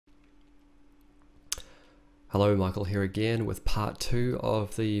Hello, Michael here again with part 2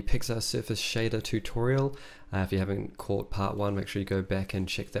 of the Pxrsurface Shader tutorial. If you haven't caught part 1, make sure you go back and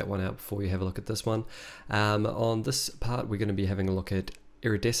check that one out before you have a look at this one. On this part, we're going to be having a look at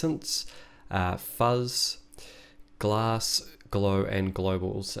Iridescence, Fuzz, Glass, Glow, and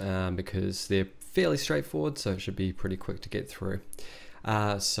Globals because they're fairly straightforward, so it should be pretty quick to get through.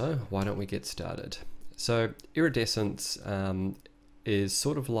 So why don't we get started? So Iridescence is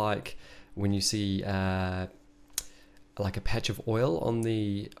sort of like when you see like a patch of oil on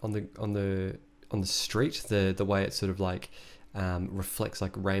the street, the way it sort of like reflects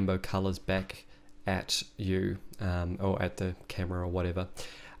like rainbow colors back at you or at the camera or whatever.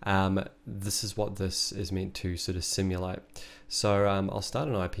 This is what this is meant to sort of simulate. So I'll start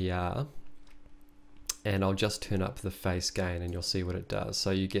an IPR and I'll just turn up the face gain and you'll see what it does.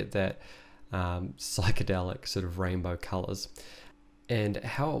 So you get that psychedelic sort of rainbow colors. And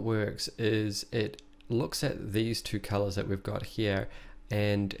how it works is it looks at these two colors that we've got here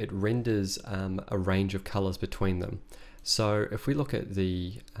and it renders a range of colors between them. So if we look at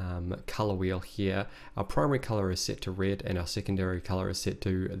the color wheel here, our primary color is set to red and our secondary color is set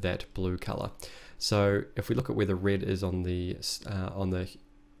to that blue color. So if we look at where the red is on the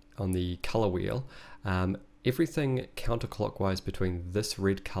color wheel, everything counterclockwise between this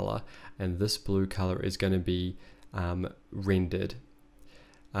red color and this blue color is going to be rendered.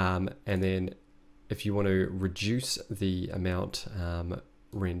 And then if you want to reduce the amount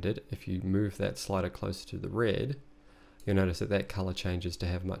rendered, if you move that slider closer to the red, you'll notice that that color changes to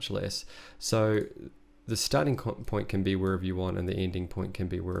have much less. So the starting point can be wherever you want and the ending point can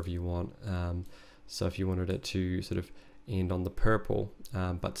be wherever you want. So if you wanted it to sort of end on the purple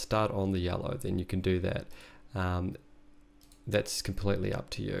but start on the yellow, then you can do that. That's completely up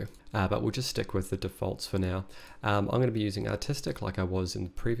to you, but we'll just stick with the defaults for now. I'm going to be using artistic like I was in the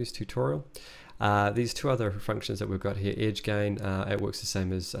previous tutorial. These two other functions that we've got here, edge gain, it works the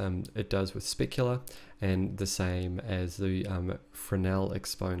same as it does with specular and the same as the Fresnel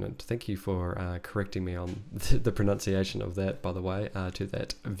exponent. Thank you for correcting me on the pronunciation of that, by the way, to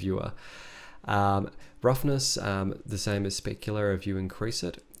that viewer. Roughness, the same as specular. If you increase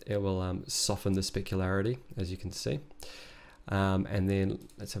it, it will soften the specularity, as you can see. And then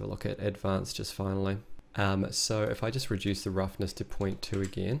let's have a look at advanced just finally. So if I just reduce the roughness to 0.2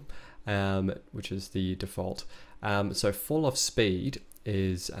 again, which is the default. So fall off speed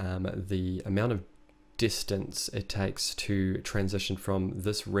is the amount of distance it takes to transition from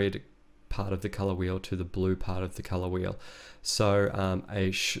this red part of the color wheel to the blue part of the color wheel. So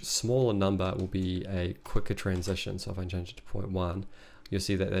a smaller number will be a quicker transition. So if I change it to 0.1, you'll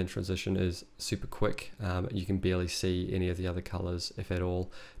see that that transition is super quick. You can barely see any of the other colors, if at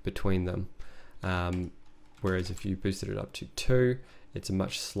all, between them. Whereas if you boosted it up to 2, it's a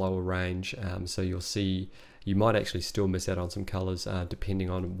much slower range. So you'll see, you might actually still miss out on some colors depending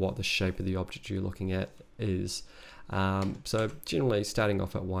on what the shape of the object you're looking at is. So generally starting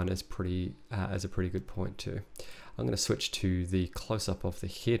off at 1 is a pretty good point too. I'm going to switch to the close-up of the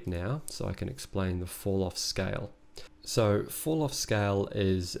head now so I can explain the fall-off scale. So fall-off scale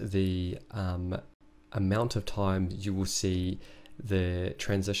is the amount of time you will see the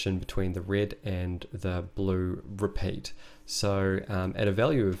transition between the red and the blue repeat. So at a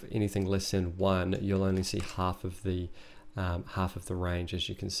value of anything less than 1, you'll only see half of the range, as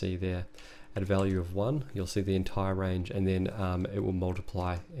you can see there. At a value of 1, you'll see the entire range, and then it will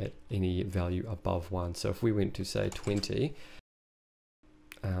multiply at any value above 1. So if we went to say 20,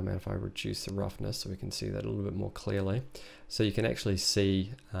 and if I reduce the roughness so we can see that a little bit more clearly, so you can actually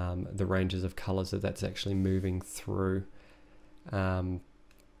see the ranges of colors that's actually moving through, and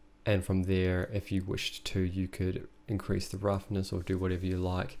from there, if you wished to, you could increase the roughness or do whatever you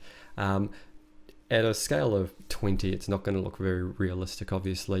like. At a scale of 20, it's not going to look very realistic.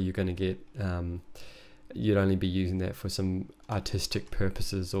 Obviously, you're going to get you'd only be using that for some artistic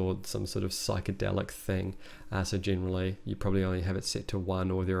purposes or some sort of psychedelic thing. So generally, you probably only have it set to 1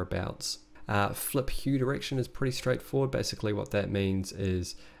 or thereabouts. Flip hue direction is pretty straightforward. Basically, what that means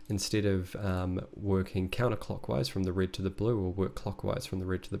is instead of working counterclockwise from the red to the blue, we'll work clockwise from the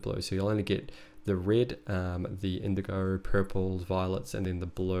red to the blue. So you'll only get the red, the indigo, purples, violets, and then the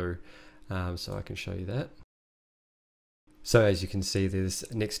blue. So I can show you that. So as you can see, there's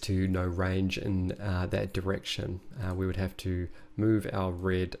next to no range in that direction. We would have to move our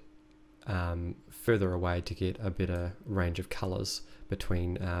red further away to get a better range of colors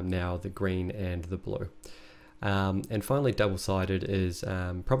between now the green and the blue. And finally, double-sided is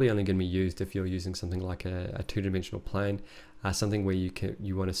probably only going to be used if you're using something like a two-dimensional plane, something where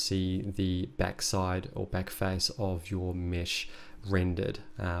you want to see the back side or back face of your mesh rendered,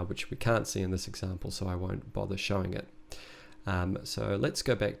 which we can't see in this example, so I won't bother showing it. So let's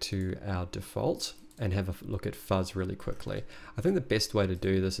go back to our default and have a look at Fuzz really quickly. I think the best way to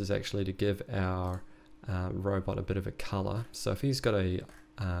do this is actually to give our robot a bit of a color. So if he's got a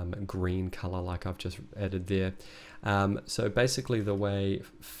green color like I've just added there, so basically the way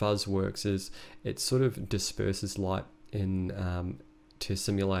Fuzz works is it sort of disperses light in to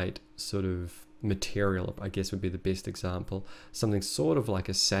simulate sort of material, I guess would be the best example, something sort of like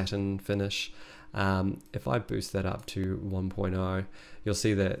a satin finish. If I boost that up to 1.0, you'll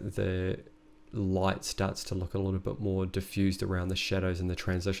see that the light starts to look a little bit more diffused around the shadows, and the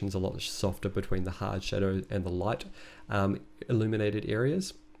transitions a lot softer between the hard shadow and the light illuminated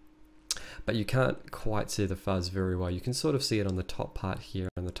areas. But you can't quite see the fuzz very well. You can sort of see it on the top part here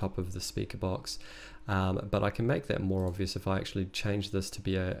on the top of the speaker box, but I can make that more obvious if I actually change this to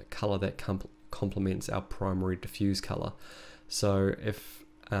be a color that complements our primary diffuse color. So if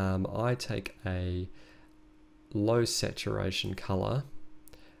I take a low saturation color,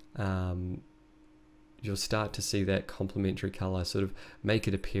 you'll start to see that complementary color sort of make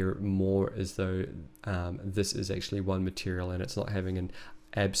it appear more as though this is actually one material and it's not having an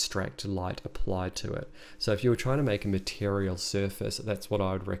abstract light applied to it. So if you were trying to make a material surface, that's what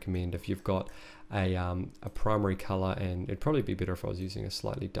I would recommend. If you've got a primary color, and it'd probably be better if I was using a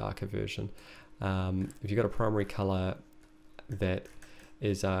slightly darker version. If you've got a primary color that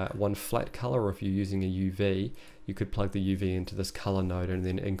is one flat color, or if you're using a UV, you could plug the UV into this color node and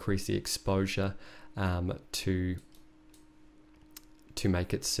then increase the exposure to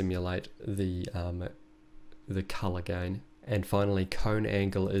make it simulate the color gain. And finally, cone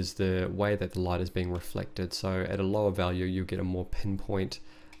angle is the way that the light is being reflected. So at a lower value, you'll get a more pinpoint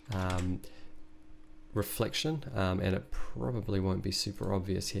reflection, and it probably won't be super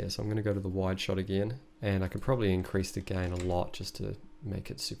obvious here. So I'm going to go to the wide shot again, and I can probably increase the gain a lot just to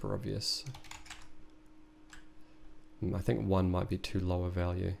make it super obvious. I think 1 might be too low a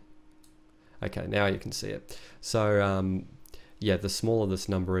value. Okay, now you can see it. So yeah, the smaller this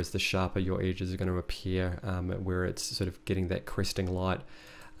number is, the sharper your edges are going to appear, where it's sort of getting that cresting light.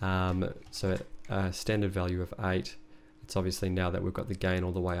 So at a standard value of 8, it's obviously, now that we've got the gain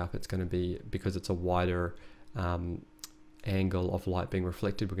all the way up, it's going to be, because it's a wider angle of light being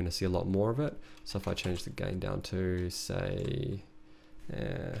reflected, we're going to see a lot more of it. So if I change the gain down to, say,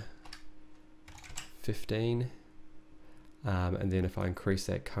 15, and then if I increase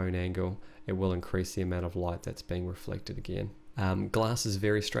that cone angle, it will increase the amount of light that's being reflected again. Glass is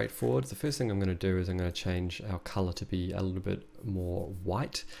very straightforward. The first thing I'm going to do is I'm going to change our color to be a little bit more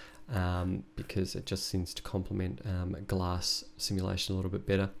white, because it just seems to complement glass simulation a little bit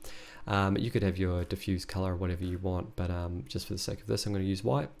better. You could have your diffuse color or whatever you want, but just for the sake of this, I'm going to use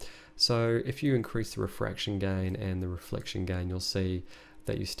white. So if you increase the refraction gain and the reflection gain, you'll see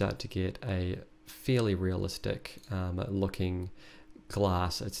that you start to get a fairly realistic looking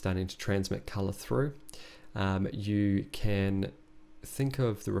glass. It's starting to transmit color through. You can think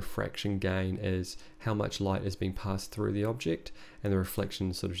of the refraction gain as how much light is being passed through the object, and the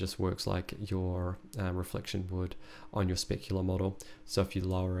reflection sort of just works like your reflection would on your specular model. So if you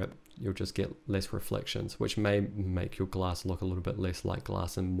lower it, you'll just get less reflections, which may make your glass look a little bit less like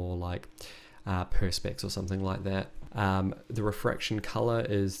glass and more like perspex or something like that. The refraction color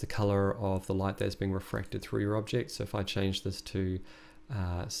is the color of the light that's being refracted through your object. So if I change this to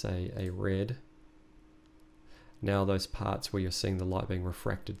say a red, now those parts where you're seeing the light being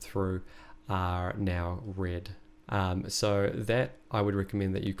refracted through are now red. So that, I would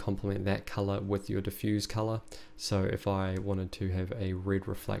recommend that you complement that color with your diffuse color. So if I wanted to have a red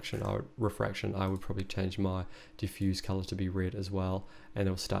refraction, I would probably change my diffuse color to be red as well, and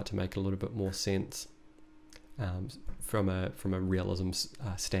it'll start to make a little bit more sense from a realism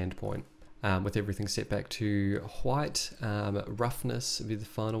standpoint. With everything set back to white, roughness would be the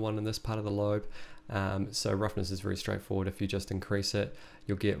final one in this part of the lobe. So roughness is very straightforward. If you just increase it,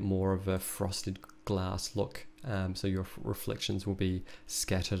 you'll get more of a frosted glass look. So your reflections will be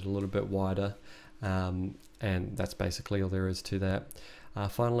scattered a little bit wider, and that's basically all there is to that.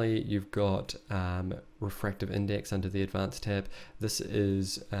 Finally, you've got refractive index under the advanced tab. This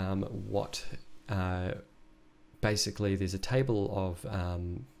is what basically there's a table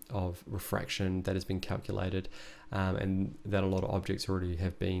of refraction that has been calculated, and that a lot of objects already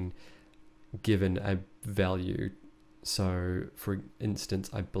have been given a value. So for instance,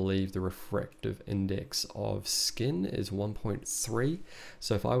 I believe the refractive index of skin is 1.3.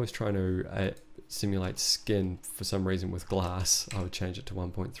 So if I was trying to simulate skin for some reason with glass, I would change it to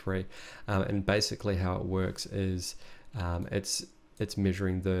 1.3. And basically how it works is it's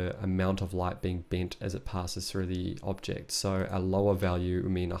measuring the amount of light being bent as it passes through the object. So a lower value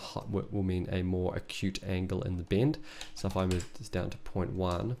will mean a more acute angle in the bend. So if I move this down to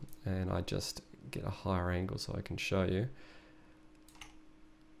 0.1 and I just get a higher angle so I can show you,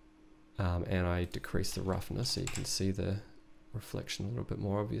 and I decrease the roughness so you can see the reflection a little bit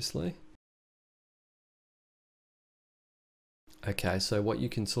more obviously. Okay, so what you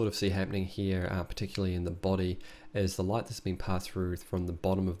can sort of see happening here, particularly in the body, is the light that's been passed through from the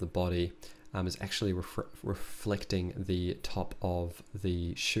bottom of the body is actually reflecting the top of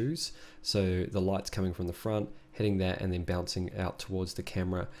the shoes. So the light's coming from the front, hitting that, and then bouncing out towards the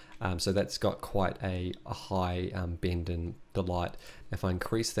camera. So that's got quite a high bend in the light. If I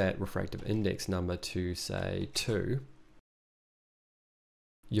increase that refractive index number to say 2,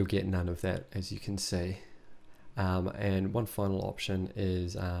 you'll get none of that, as you can see. And one final option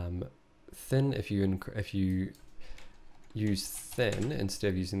is thin. If you use thin instead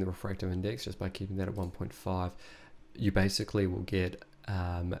of using the refractive index, just by keeping that at 1.5, you basically will get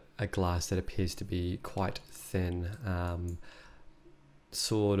a glass that appears to be quite thin,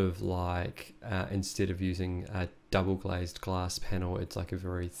 sort of like instead of using a double glazed glass panel, it's like a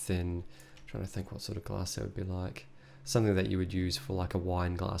very thin, I'm trying to think what sort of glass that would be like, something that you would use for like a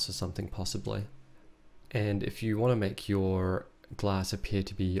wine glass or something possibly. And if you want to make your glass appear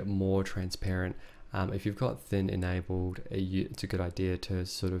to be more transparent, if you've got thin enabled, it's a good idea to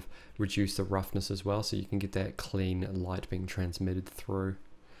sort of reduce the roughness as well, so you can get that clean light being transmitted through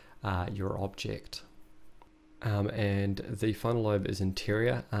your object. And the final lobe is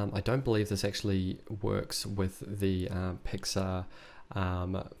interior. I don't believe this actually works with the Pxr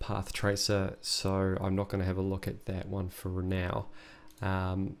path tracer, so I'm not going to have a look at that one for now.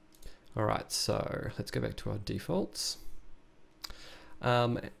 Alright, so let's go back to our defaults.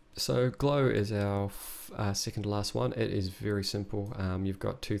 So glow is our second to last one. It is very simple. You've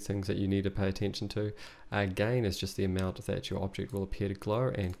got two things that you need to pay attention to. Gain is just the amount that your object will appear to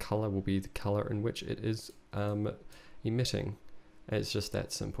glow, and color will be the color in which it is emitting. It's just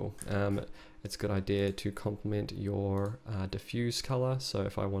that simple. It's a good idea to complement your diffuse color. So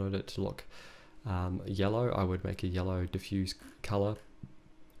if I wanted it to look yellow, I would make a yellow diffuse color.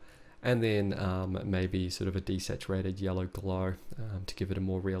 And then maybe sort of a desaturated yellow glow to give it a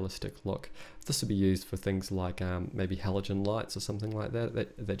more realistic look. This would be used for things like maybe halogen lights or something like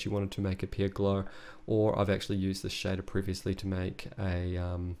that you wanted to make appear glow. Or I've actually used this shader previously to make a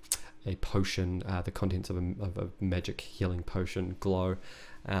potion, the contents of a magic healing potion glow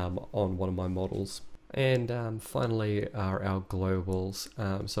on one of my models. And finally are our glowables.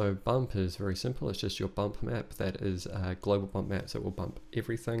 So bump is very simple. It's just your bump map. That is a global bump map, so it will bump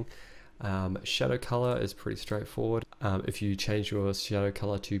everything. Shadow color is pretty straightforward. If you change your shadow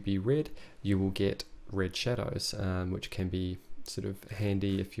color to be red, you will get red shadows, which can be sort of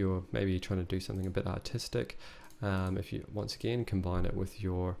handy if you're maybe trying to do something a bit artistic. If you once again combine it with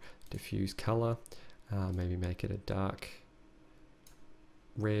your diffuse color, maybe make it a dark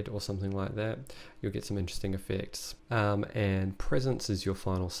red or something like that, you'll get some interesting effects. And presence is your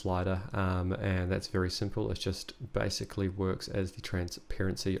final slider, and that's very simple. It just basically works as the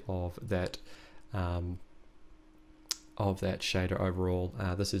transparency of that shader overall.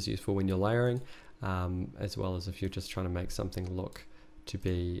 This is useful when you're layering, as well as if you're just trying to make something look to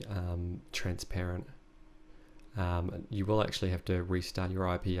be transparent. You will actually have to restart your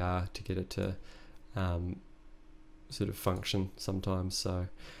IPR to get it to sort of function sometimes. So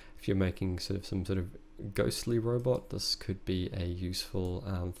if you're making some sort of ghostly robot, this could be a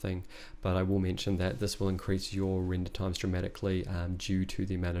useful thing. But I will mention that this will increase your render times dramatically due to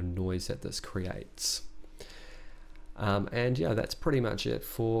the amount of noise that this creates. And yeah, that's pretty much it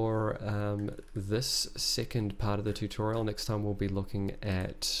for this second part of the tutorial. Next time we'll be looking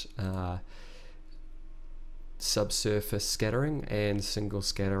at subsurface scattering and single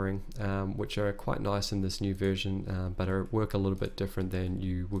scattering, which are quite nice in this new version, but work a little bit different than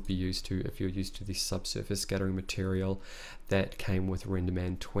you would be used to if you're used to the subsurface scattering material that came with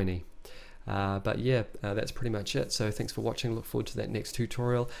Renderman 20. But yeah, that's pretty much it. So thanks for watching. Look forward to that next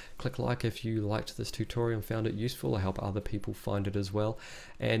tutorial. Click like if you liked this tutorial and found it useful. I help other people find it as well.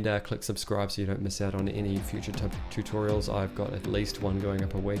 And click subscribe so you don't miss out on any future tutorials. I've got at least one going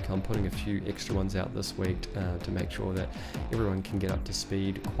up a week. I'm putting a few extra ones out this week to make sure that everyone can get up to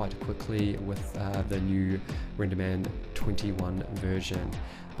speed quite quickly with the new Renderman 21 version.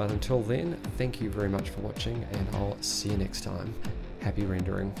 But until then, thank you very much for watching, and I'll see you next time. Happy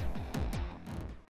rendering.